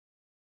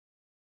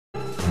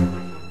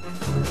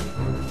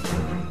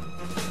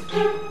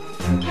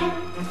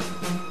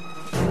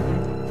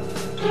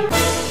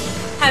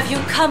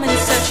come in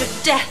search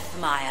of death,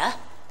 Maya.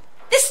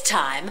 This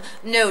time,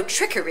 no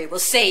trickery will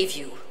save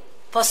you,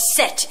 for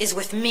Set is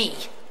with me.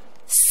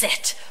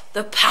 Set,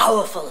 the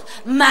powerful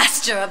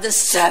master of the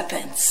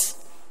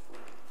serpents.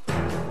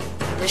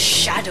 The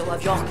shadow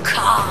of your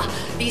car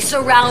be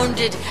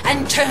surrounded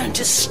and turned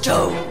to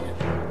stone.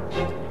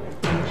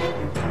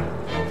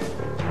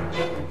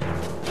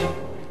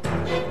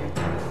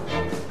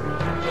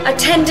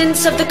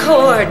 Attendants of the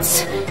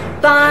cords,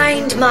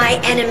 bind my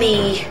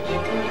enemy.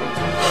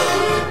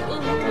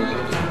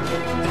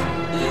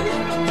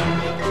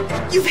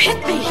 You've hit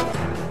me.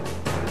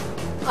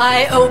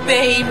 I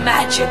obey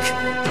magic.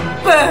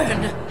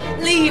 Burn.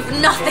 Leave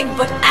nothing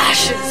but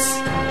ashes.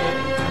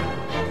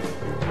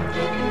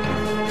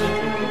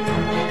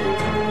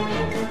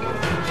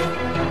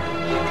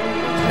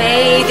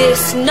 May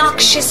this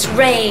noxious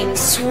rain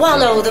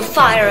swallow the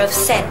fire of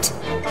Set.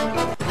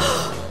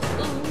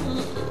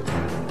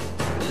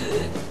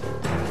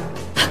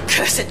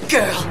 Accursed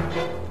girl.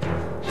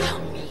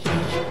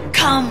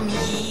 Come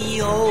ye,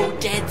 O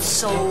dead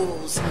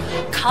souls.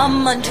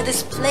 Come unto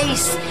this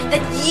place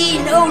that ye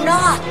know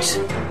not.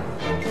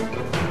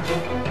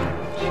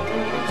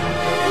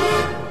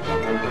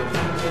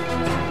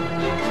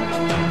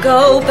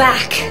 Go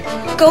back,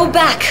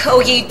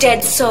 O ye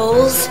dead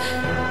souls.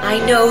 I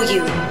know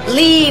you.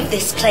 Leave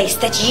this place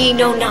that ye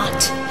know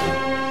not.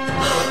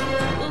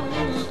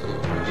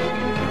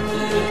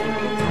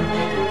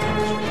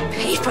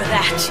 Pay for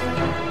that.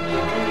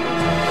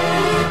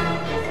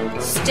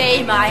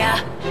 Stay,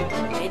 Maya.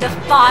 May the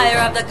fire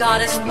of the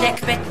goddess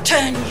Nekhmet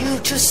turn you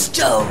to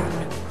stone.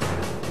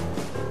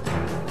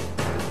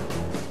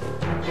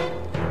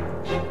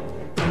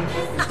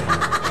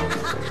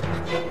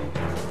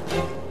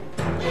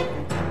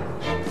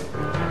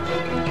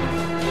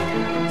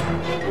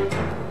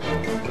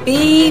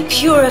 Be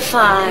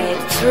purified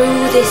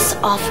through this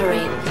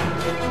offering.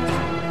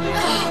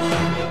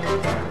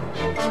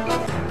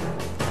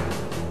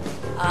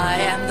 I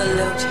am the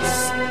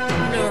lotus,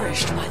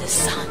 nourished by the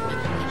sun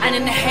and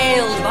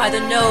inhaled by the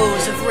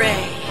nose of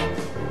Re.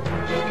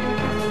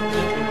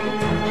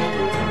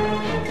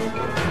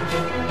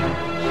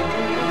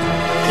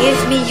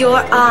 Give me your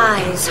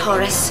eyes,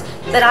 Horus,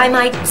 that I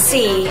might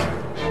see.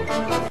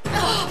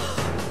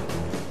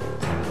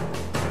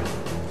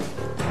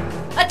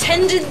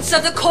 Attendants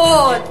of the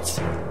cords,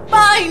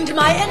 bind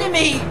my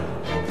enemy!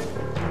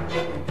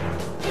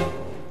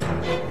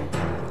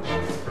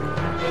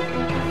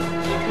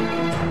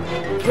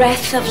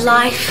 Breath of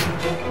life,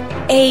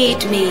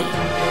 aid me.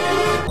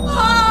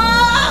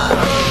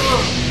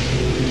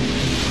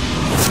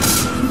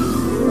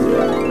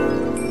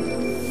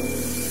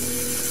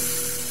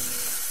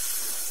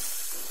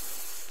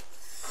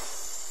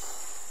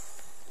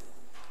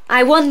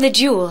 I won the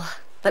duel,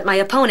 but my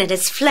opponent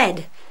has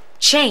fled,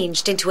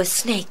 changed into a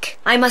snake.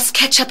 I must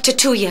catch up to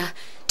Tuya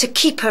to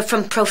keep her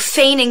from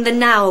profaning the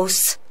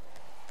Naos.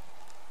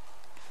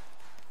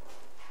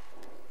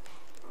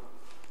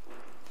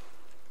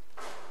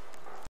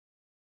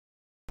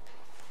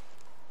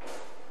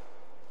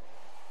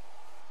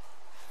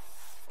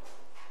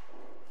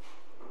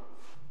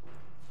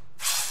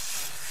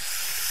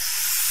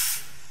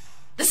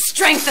 The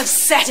strength of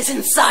Set is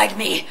inside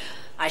me.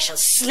 I shall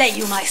slay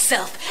you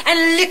myself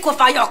and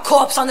liquefy your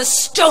corpse on the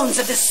stones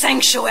of the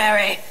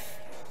sanctuary.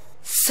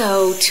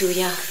 So,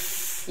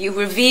 Tuya, you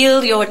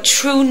reveal your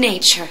true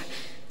nature,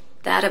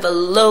 that of a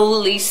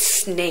lowly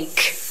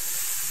snake.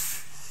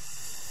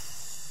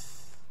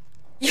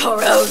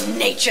 Your own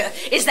nature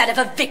is that of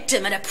a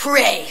victim and a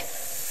prey.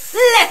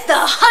 Let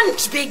the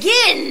hunt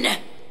begin!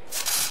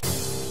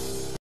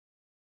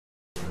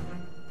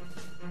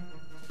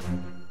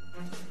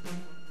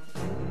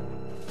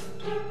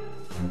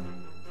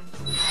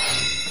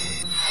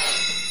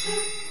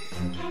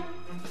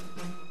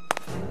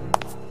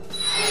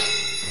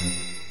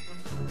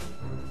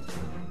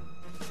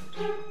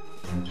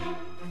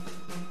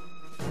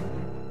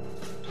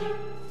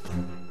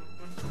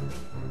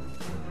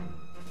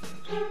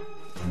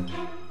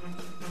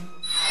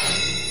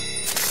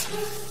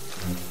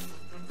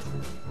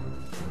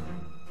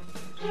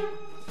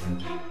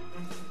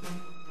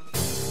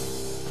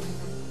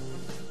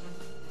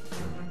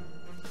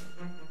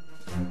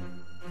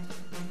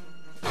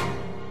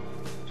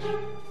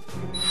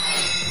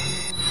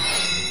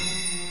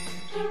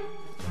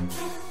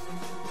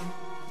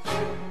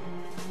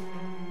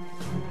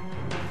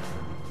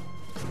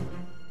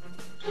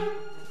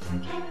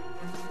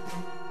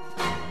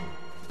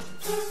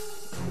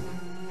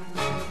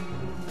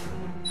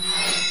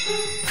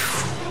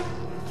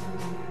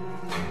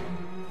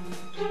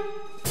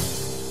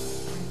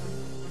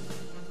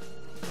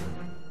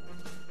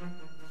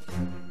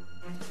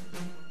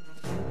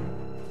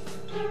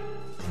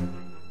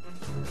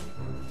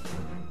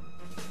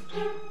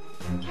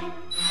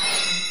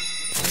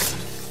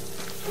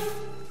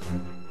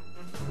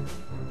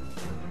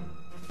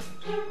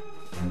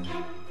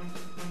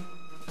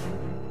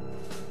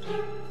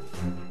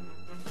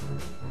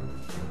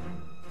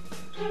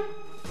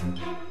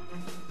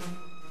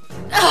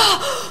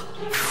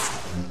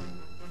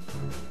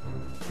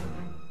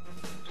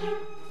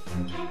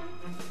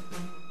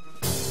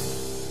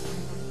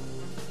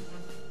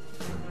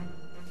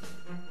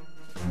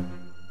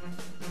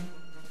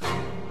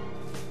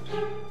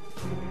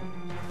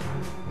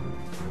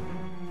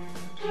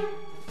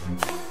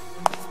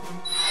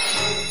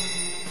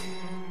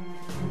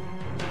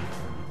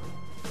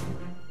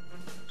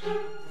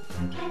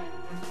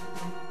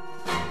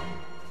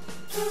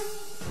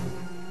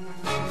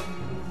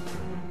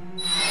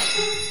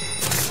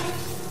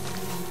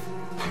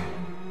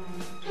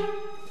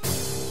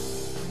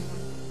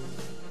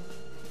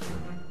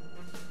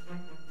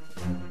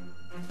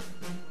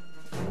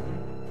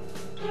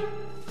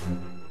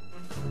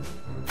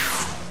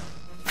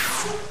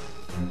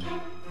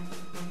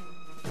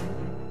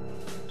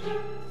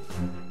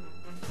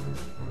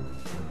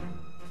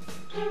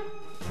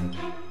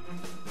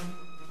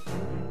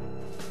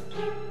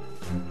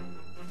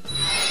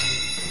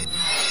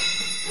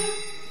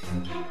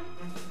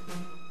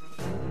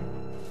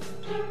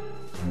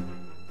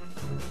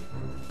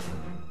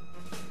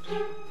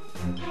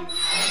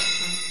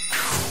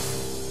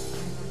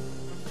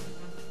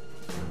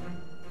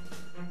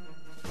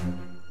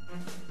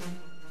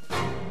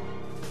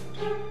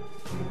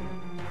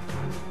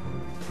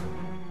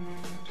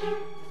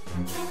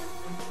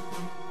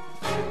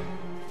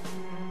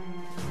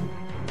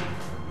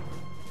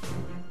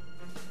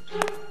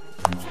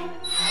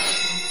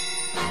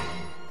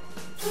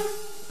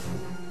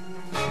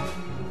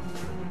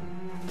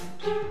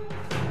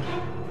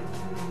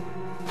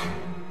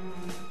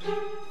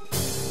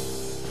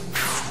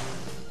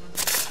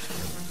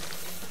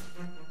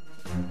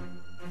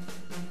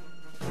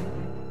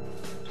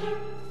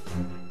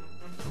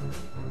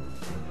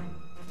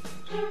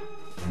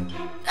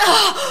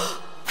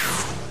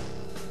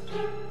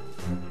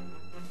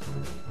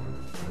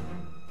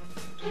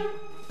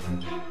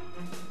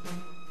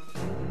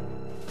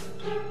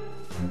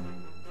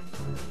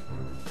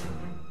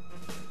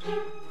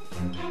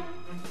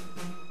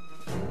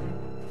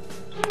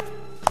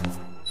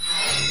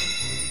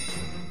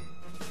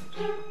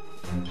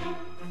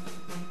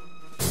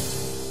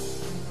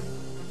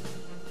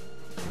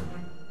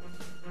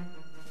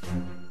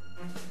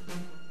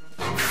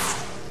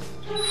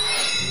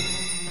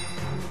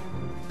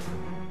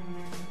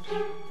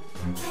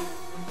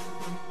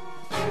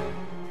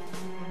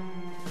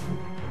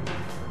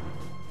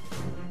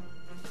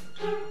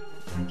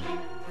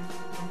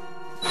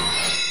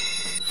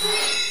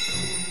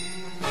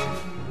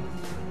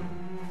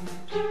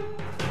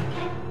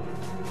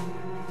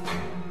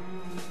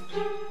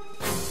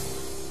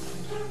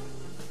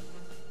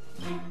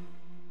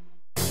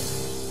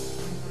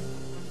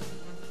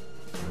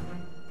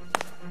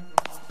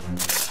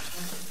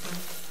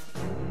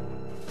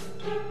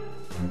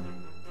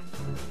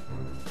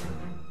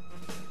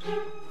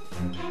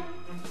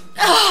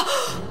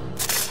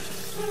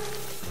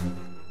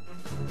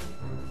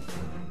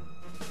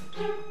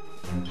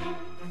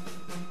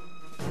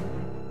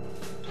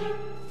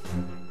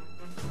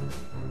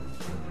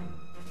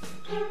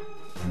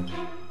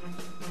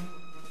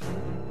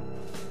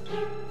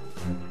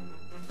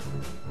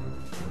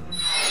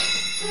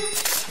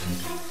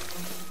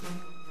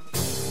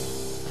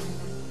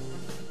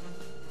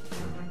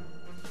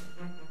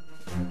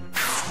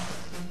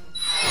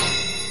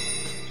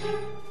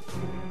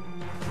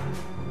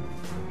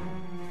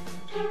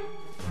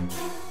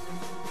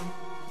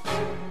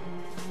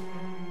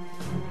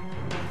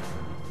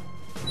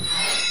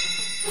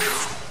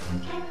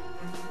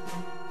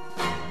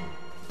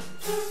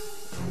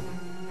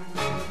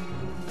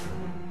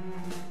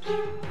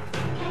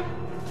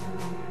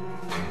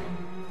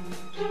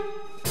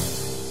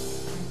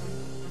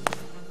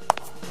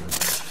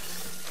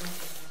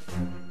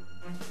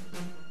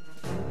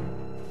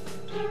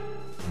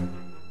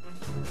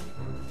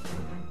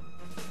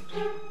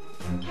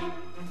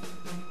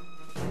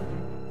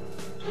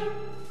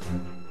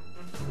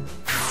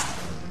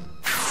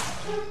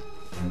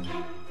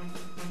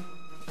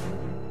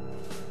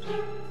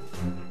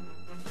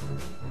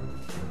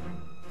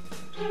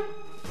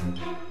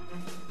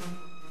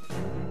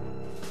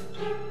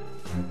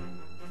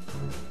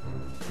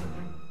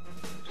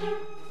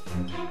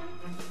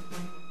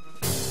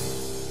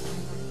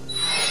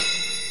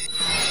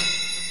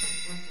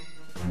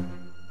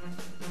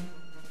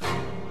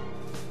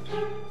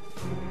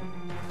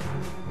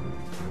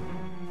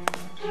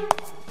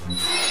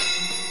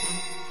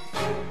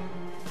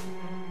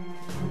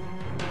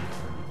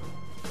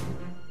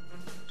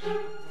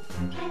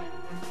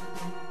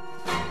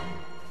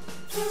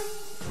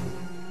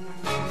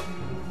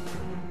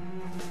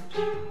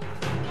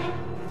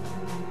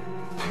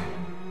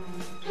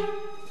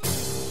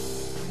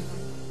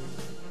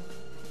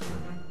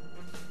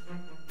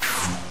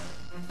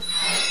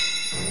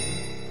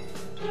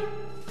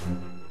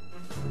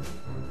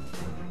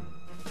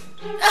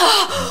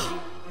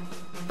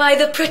 By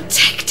the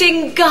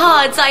protecting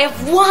gods, I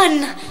have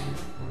won!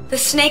 The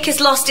snake has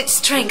lost its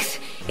strength.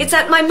 It's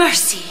at my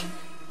mercy.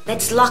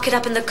 Let's lock it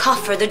up in the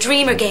coffer the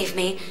dreamer gave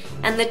me,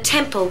 and the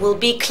temple will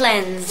be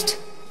cleansed.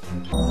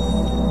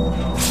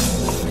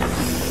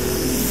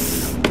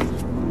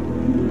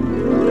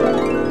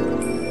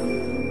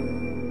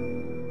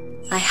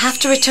 I have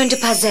to return to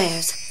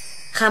Pazers.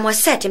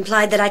 Ramses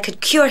implied that I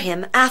could cure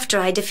him after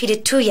I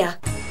defeated Tuya.